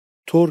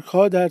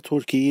ترک‌ها در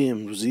ترکیه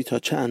امروزی تا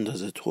چه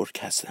اندازه ترک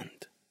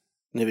هستند؟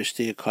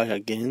 نوشته کایا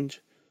گنج،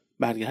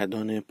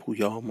 برگردان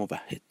پویا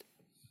موحد.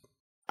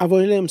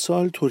 اوایل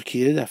امسال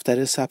ترکیه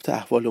دفتر ثبت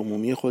احوال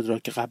عمومی خود را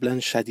که قبلا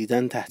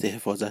شدیداً تحت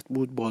حفاظت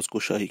بود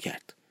بازگشایی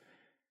کرد.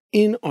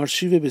 این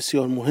آرشیو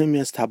بسیار مهمی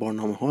از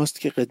تبارنامه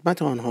هاست که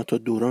قدمت آنها تا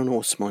دوران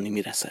عثمانی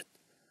میرسد.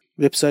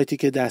 وبسایتی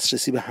که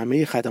دسترسی به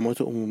همه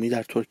خدمات عمومی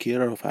در ترکیه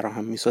را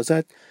فراهم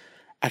می‌سازد،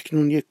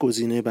 اکنون یک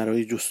گزینه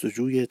برای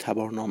جستجوی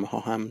تبارنامه ها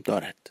هم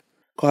دارد.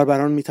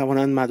 کاربران می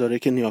توانند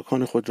مدارک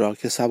نیاکان خود را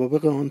که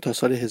سوابق آن تا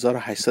سال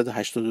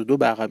 1882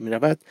 به عقب می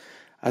رود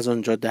از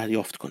آنجا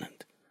دریافت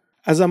کنند.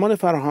 از زمان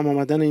فراهم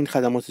آمدن این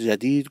خدمات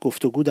جدید،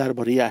 گفتگو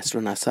درباره اصل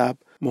و نسب،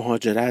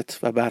 مهاجرت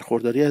و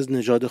برخورداری از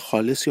نژاد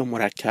خالص یا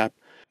مرکب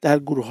در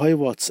گروه‌های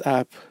واتس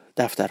اپ،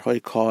 دفترهای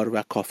کار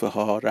و کافه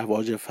ها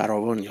رواج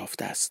فراوان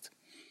یافته است.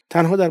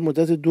 تنها در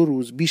مدت 2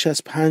 روز بیش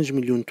از 5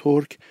 میلیون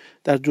ترک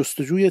در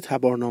جستجوی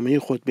تبارنامه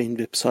خود به این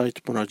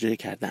وبسایت مراجعه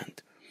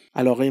کردند.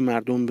 علاقه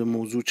مردم به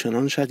موضوع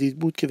چنان شدید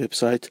بود که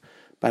وبسایت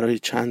برای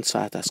چند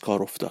ساعت از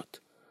کار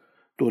افتاد.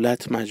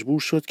 دولت مجبور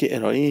شد که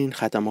ارائه این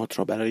خدمات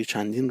را برای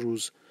چندین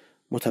روز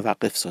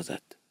متوقف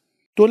سازد.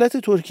 دولت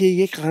ترکیه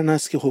یک قرن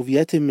است که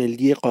هویت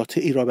ملی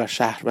قاطعی را بر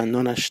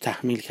شهروندانش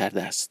تحمیل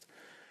کرده است.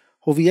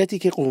 هویتی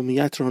که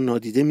قومیت را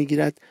نادیده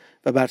می‌گیرد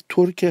و بر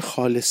ترک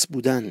خالص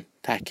بودن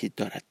تاکید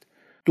دارد.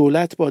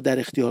 دولت با در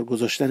اختیار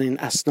گذاشتن این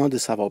اسناد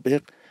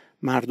سوابق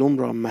مردم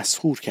را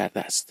مسحور کرده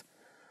است.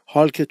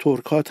 حال که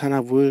ترک‌ها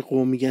تنوع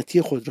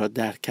قومیتی خود را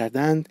درک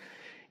کردند،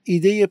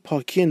 ایده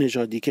پاکی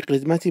نژادی که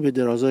قدمتی به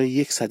درازای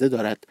 1 سده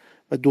دارد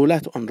و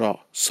دولت آن را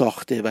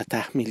ساخته و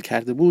تحمیل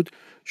کرده بود،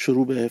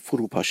 شروع به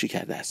فروپاشی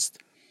کرده است.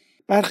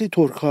 برخی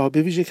ترک‌ها،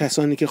 به ویژه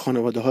کسانی که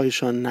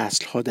خانواده‌هایشان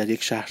نسل‌ها در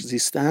یک شهر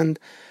زیستند،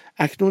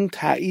 اکنون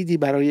تأییدی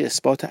برای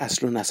اثبات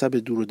اصل و نسب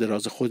دور و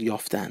دراز خود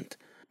یافتند.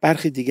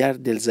 برخی دیگر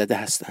دلزده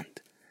هستند.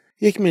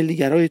 یک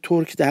ملیگرای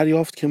ترک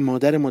دریافت که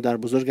مادر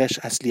بزرگش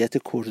اصلیت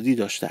کردی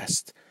داشته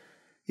است.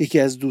 یکی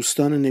از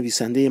دوستان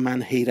نویسنده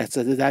من حیرت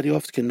زده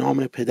دریافت که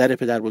نام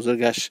پدر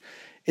بزرگش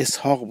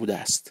اسحاق بوده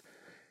است.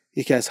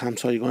 یکی از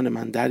همسایگان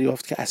من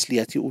دریافت که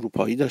اصلیتی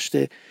اروپایی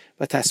داشته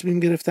و تصمیم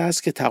گرفته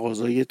است که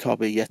تقاضای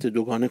تابعیت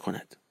دوگانه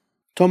کند.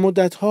 تا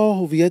مدت‌ها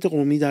هویت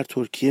قومی در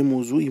ترکیه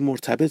موضوعی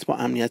مرتبط با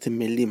امنیت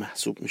ملی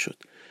محسوب می‌شد.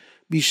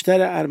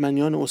 بیشتر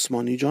ارمنیان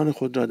عثمانی جان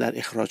خود را در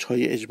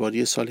اخراج‌های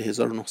اجباری سال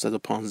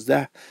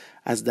 1915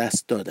 از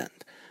دست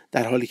دادند،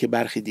 در حالی که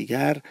برخی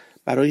دیگر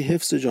برای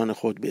حفظ جان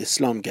خود به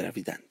اسلام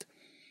گرویدند.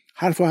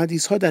 حرف و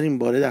حدیث‌ها در این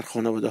باره در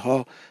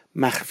خانواده‌ها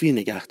مخفی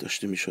نگه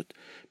داشته می‌شد.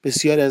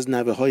 بسیاری از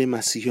نوه‌های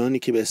مسیحیانی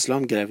که به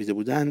اسلام گرویده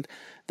بودند،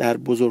 در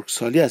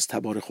بزرگسالی از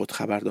تبار خود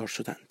خبردار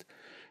شدند.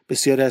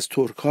 بسیاری از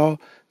ترک‌ها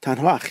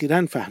تنها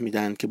اخیراً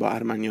فهمیدند که با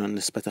ارمنیان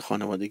نسبت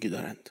خانوادگی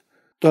دارند.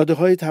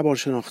 داده‌های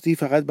تبارشناختی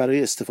فقط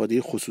برای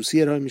استفاده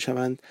خصوصی ارائه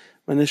می‌شوند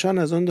و نشان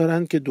از آن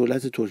دارند که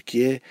دولت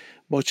ترکیه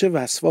با چه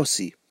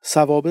وسواسی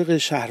سوابق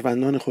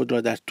شهروندان خود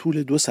را در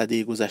طول 2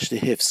 سده گذشته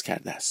حفظ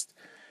کرده است.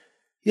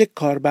 یک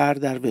کاربر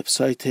در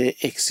وبسایت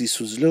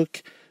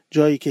اکسیسوزلوک،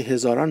 جایی که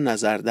هزاران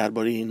نظر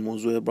درباره این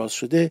موضوع ابراز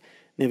شده،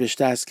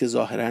 نوشته است که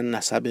ظاهراً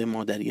نسب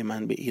مادری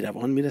من به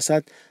ایروان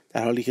میرسد،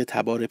 در حالی که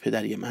تبار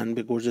پدری من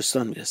به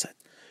گرجستان میرسد.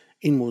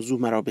 این موضوع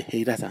مرا به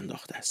حیرت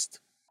انداخته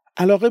است.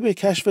 علاقه به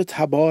کشف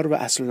تبار و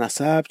اصل و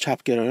نسب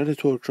چپگرایان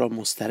ترک را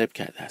مضطرب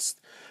کرده است.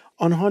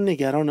 آنها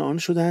نگران آن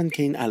شدند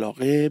که این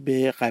علاقه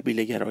به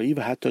قبیله‌گرایی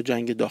و حتی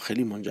جنگ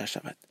داخلی منجر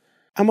شود.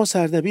 اما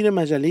سردبیر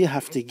مجله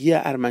هفتگی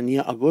ارمنی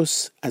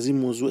آگوس از این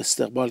موضوع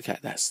استقبال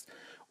کرده است.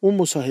 او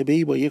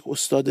مصاحبه‌ای با یک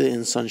استاد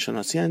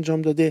انسانشناسی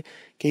انجام داده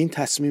که این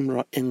تصمیم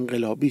را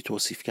انقلابی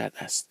توصیف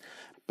کرده است.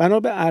 بنا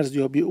به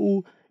ارزیابی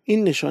او،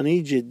 این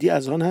نشانه جدی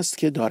از آن است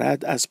که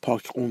دارد از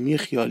پاک قومی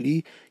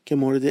خیالی که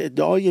مورد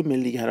ادعای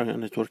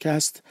ملیگرایان ترک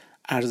است،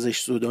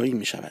 ارزش زدایی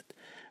می شود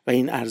و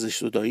این ارزش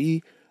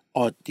زدایی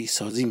عادی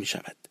سازی می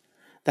شود.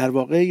 در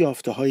واقع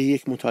یافته‌های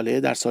یک مطالعه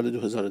در سال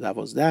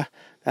 2012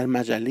 در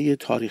مجله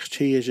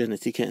تاریخچه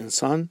ژنتیک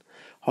انسان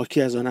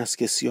حاکی از آن است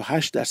که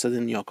 38%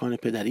 نیاکان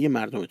پدری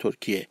مردم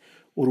ترکیه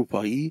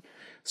اروپایی،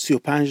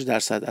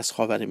 35% از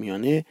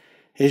خاورمیانه،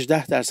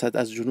 18%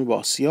 از جنوب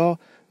آسیا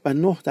و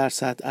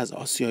 9% از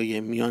آسیای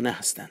میانه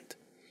هستند.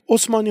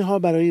 عثمانی‌ها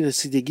برای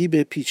رسیدگی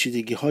به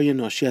پیچیدگی‌های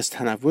ناشی از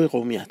تنوع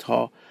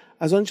قومیت‌ها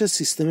از آنچه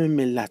سیستم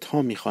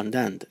ملت‌ها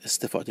می‌خواندند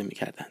استفاده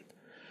می‌کردند.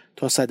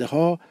 تا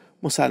سده‌ها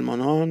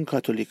مسلمانان،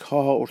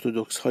 کاتولیک‌ها،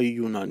 ارتدوکس‌های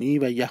یونانی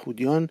و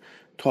یهودیان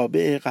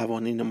تابع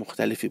قوانین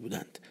مختلفی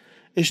بودند.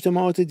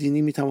 اجتماعات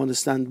دینی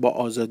می‌توانستند با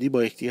آزادی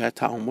با یکدیگر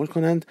تعامل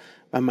کنند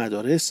و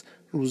مدارس،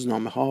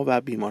 روزنامه‌ها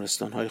و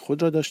بیمارستان‌های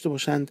خود را داشته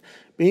باشند،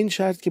 به این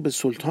شرط که به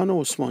سلطان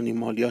عثمانی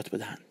مالیات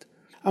بدهند.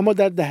 اما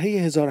در دهه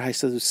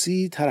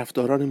 1830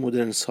 طرفداران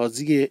مدرن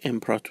سازی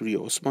امپراتوری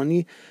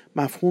عثمانی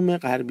مفهوم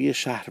غربی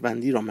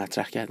شهروندی را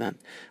مطرح کردند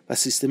و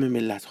سیستم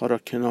ملت‌ها را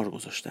کنار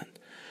گذاشتند.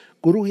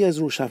 گروهی از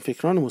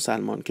روشنفکران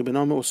مسلمان که به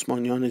نام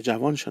عثمانیان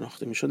جوان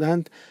شناخته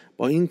می‌شدند،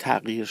 با این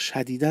تغییر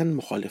شدیداً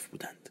مخالف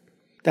بودند.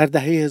 در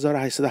دهه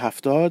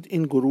 1870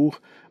 این گروه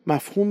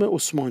مفهوم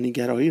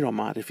عثمانی‌گرایی را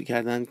معرفی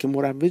کردند که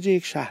مروج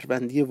یک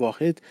شهروندی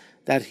واحد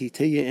در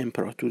حیطه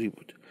امپراتوری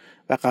بود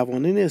و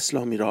قوانین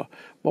اسلامی را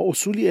با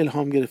اصولی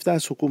الهام گرفته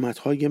از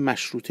حکومت‌های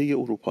مشروطه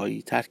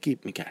اروپایی ترکیب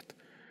می‌کرد.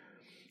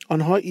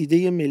 آنها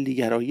ایده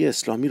ملی‌گرایی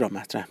اسلامی را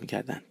مطرح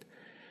می‌کردند.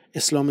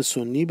 اسلام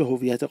سنی به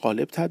هویت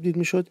غالب تبدیل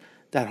می‌شد،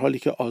 در حالی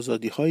که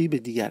آزادی‌هایی به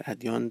دیگر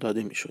ادیان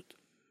داده می‌شد.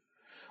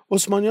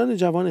 عثمانیان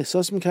جوان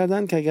احساس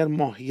می‌کردند که اگر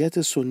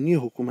ماهیت سنی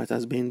حکومت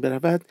از بین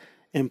برود،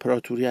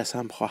 امپراتوری از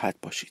هم خواهد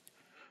پاشید.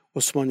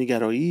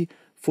 عثمانی‌گرایی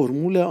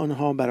فرمول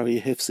آنها برای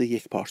حفظ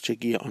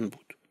یکپارچگی آن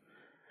بود.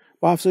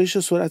 با افزایش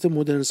سرعت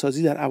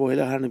مدرنسازی در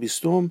اوایل قرن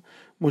 20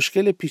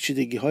 مشکل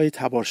پیچیدگی‌های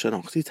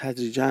تبارشناختی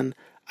تدریجاً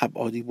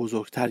ابعادی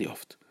بزرگتر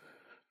یافت.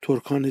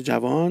 ترکان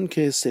جوان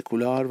که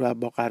سکولار و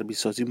با غربی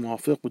سازی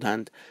موافق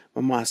بودند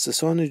و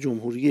مؤسسان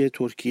جمهوری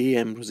ترکیه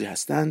امروزی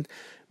هستند،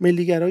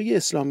 ملی‌گرایی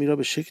اسلامی را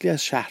به شکلی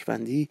از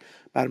شهروندی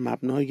بر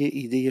مبنای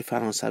ایده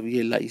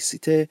فرانسوی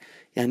لایسیته،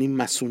 یعنی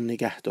مصون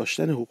نگه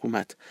داشتن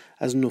حکومت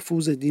از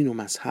نفوذ دین و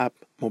مذهب،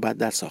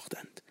 مبدل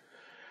ساختند.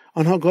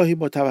 آنها گاهی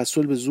با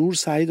توسل به زور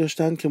سعی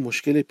داشتند که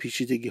مشکل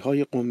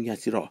پیچیدگی‌های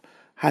قومیتی را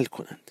حل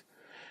کنند.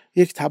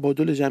 یک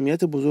تبادل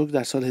جمعیت بزرگ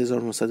در سال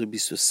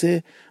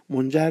 1923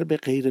 منجر به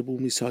غیر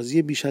بومی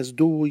سازی بیش از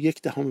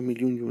 2.1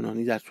 میلیون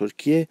یونانی در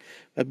ترکیه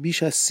و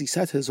بیش از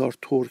 300,000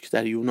 ترک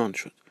در یونان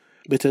شد.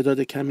 به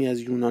تعداد کمی از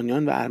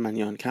یونانیان و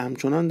ارمنیان که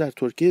همچنان در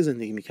ترکیه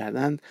زندگی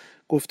می‌کردند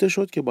گفته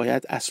شد که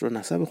باید اصل و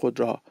نسب خود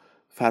را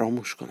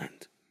فراموش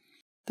کنند.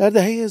 در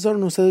دهه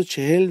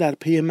 1940 در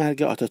پی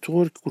مرگ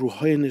آتاتورک،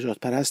 گروه‌های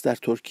نژادپرست در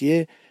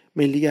ترکیه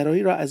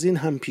ملی‌گرایی را از این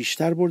هم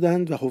پیشتر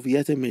بردند و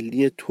هویت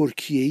ملی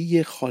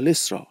ترکیه‌ای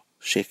خالص را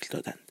شکل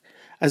دادند.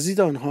 از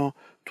دید آنها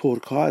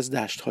ترک‌ها از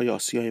دشت‌های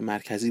آسیای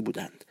مرکزی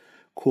بودند،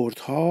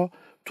 کردها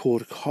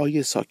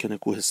ترک‌های ساکن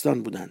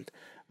کوهستان بودند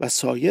و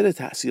سایر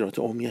تأثیرات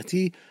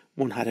قومیتی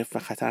منحرف و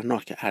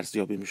خطرناک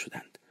ارزیابی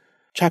می‌شدند.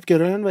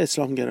 چپگرایان و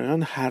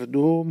اسلامگرایان هر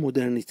دو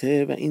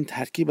مدرنیته و این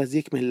ترکیب از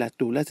یک ملت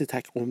دولت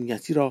تک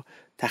قومیتی را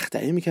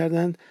تخطئه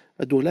می‌کردند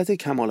و دولت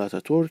کمال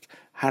آتاتورک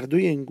هر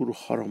دوی این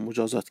گروه‌ها را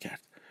مجازات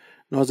کرد.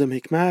 ناظم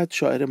حکمت،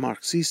 شاعر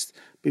مارکسیست،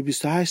 به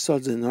 28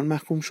 سال زندان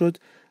محکوم شد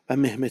و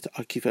مهمت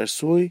آکیف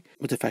ارسوی،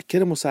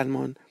 متفکر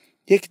مسلمان،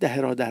 10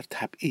 دهه را در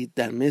تبعید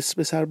در مصر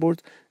به سر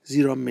برد،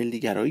 زیرا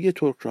ملی‌گرایی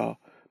ترک را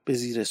به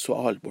زیر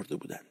سوال برده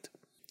بودند.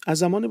 از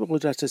زمان به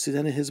قدرت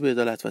رسیدن حزب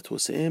عدالت و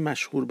توسعه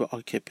مشهور به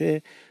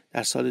AKP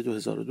در سال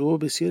 2002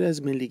 بسیاری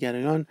از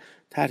ملی‌گرایان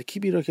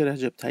ترکیبی را که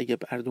رجب طیب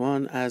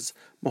اردوغان از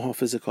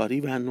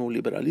محافظه‌کاری و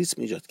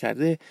نولیبرالیسم ایجاد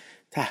کرده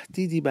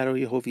تهدیدی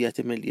برای هویت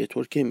ملی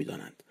ترکیه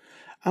می‌دانند.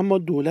 اما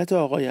دولت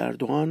آقای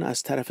اردوغان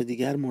از طرف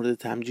دیگر مورد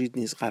تمجید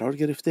نیز قرار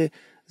گرفته،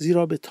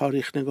 زیرا به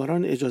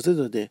تاریخ‌نگاران اجازه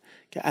داده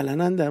که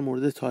علنا در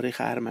مورد تاریخ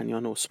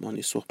ارمنیان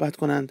عثمانی صحبت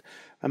کنند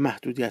و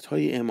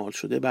محدودیت‌های اعمال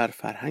شده بر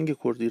فرهنگ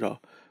کردی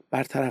را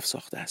برطرف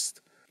ساخته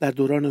است. در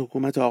دوران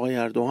حکومت آقای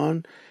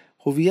اردوغان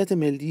هویت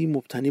ملی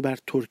مبتنی بر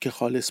ترک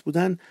خالص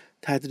بودن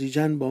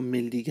تدریجاً با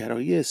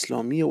ملی‌گرایی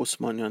اسلامی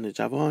عثمانیان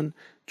جوان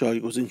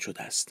جایگزین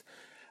شده است.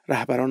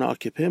 رهبران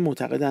AKP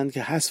معتقدند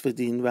که حذف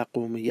دین و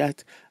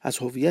قومیت از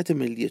هویت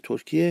ملی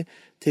ترکیه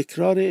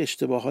تکرار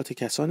اشتباهات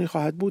کسانی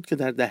خواهد بود که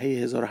در دهه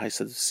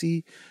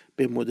 1830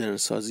 به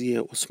مدرنسازی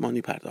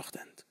عثمانی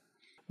پرداختند.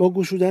 با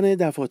گشودن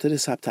دفاتر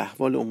ثبت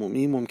احوال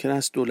عمومی ممکن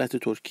است دولت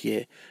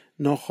ترکیه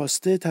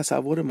ناخواسته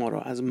تصور ما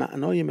را از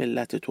معنای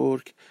ملت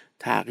ترک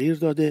تغییر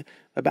داده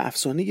و به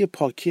افسانه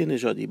پاکی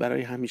نژادی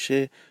برای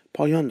همیشه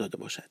پایان داده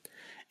باشد.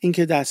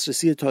 اینکه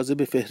دسترسی تازه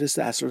به فهرست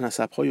اصل و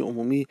نسب‌های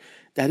عمومی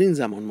در این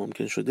زمان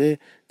ممکن شده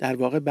در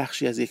واقع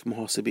بخشی از یک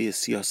محاسبه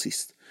سیاسی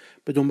است.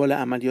 به دنبال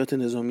عملیات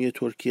نظامی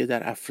ترکیه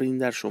در افرین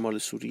در شمال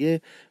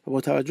سوریه و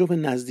با توجه به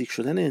نزدیک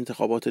شدن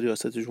انتخابات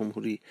ریاست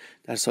جمهوری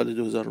در سال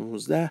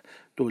 2019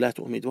 دولت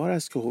امیدوار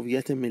است که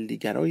هویت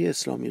ملی‌گرای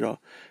اسلامی را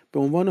به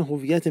عنوان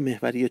هویت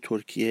محوری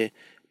ترکیه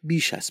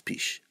بیش از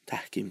پیش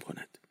تحکیم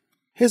کند.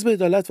 حزب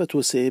عدالت و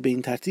توسعه به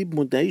این ترتیب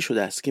مدعی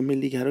شده است که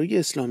ملی‌گرایی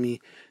اسلامی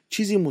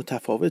چیزی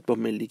متفاوت با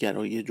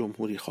ملی‌گرایی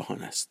جمهوری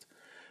خواهان است.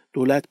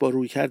 دولت با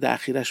رویکرد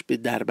اخیرش به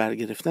دربر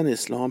گرفتن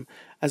اسلام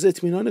از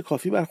اطمینان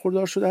کافی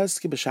برخوردار شده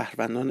است که به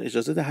شهروندان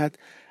اجازه دهد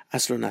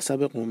اصل و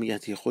نسب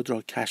قومیتی خود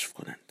را کشف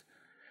کنند.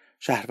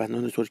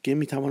 شهروندان ترکیه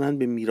می توانند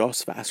به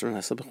میراث و اصل و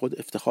نسب خود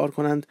افتخار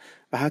کنند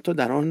و حتی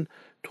در آن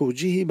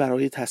توجیهی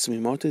برای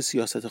تصمیمات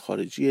سیاست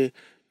خارجی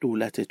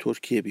دولت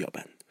ترکیه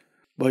بیابند.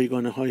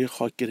 بایگانه‌های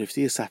خاک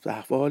گرفته ثبت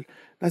احوال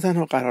نه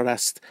تنها قرار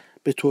است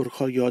به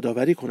ترک‌ها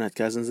یادآوری کند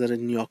که از نظر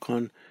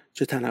نیاکان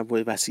چه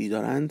تنوع وسیعی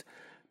دارند،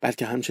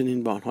 بلکه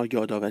همچنین به آنها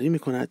یادآوری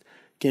می‌کند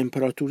که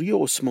امپراتوری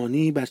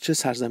عثمانی بر چه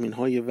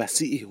سرزمین‌های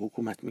وسیعی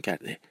حکومت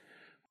می‌کرده،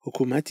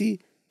 حکومتی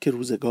که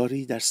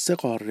روزگاری در 3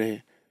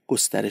 قاره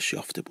گسترش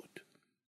یافته بود.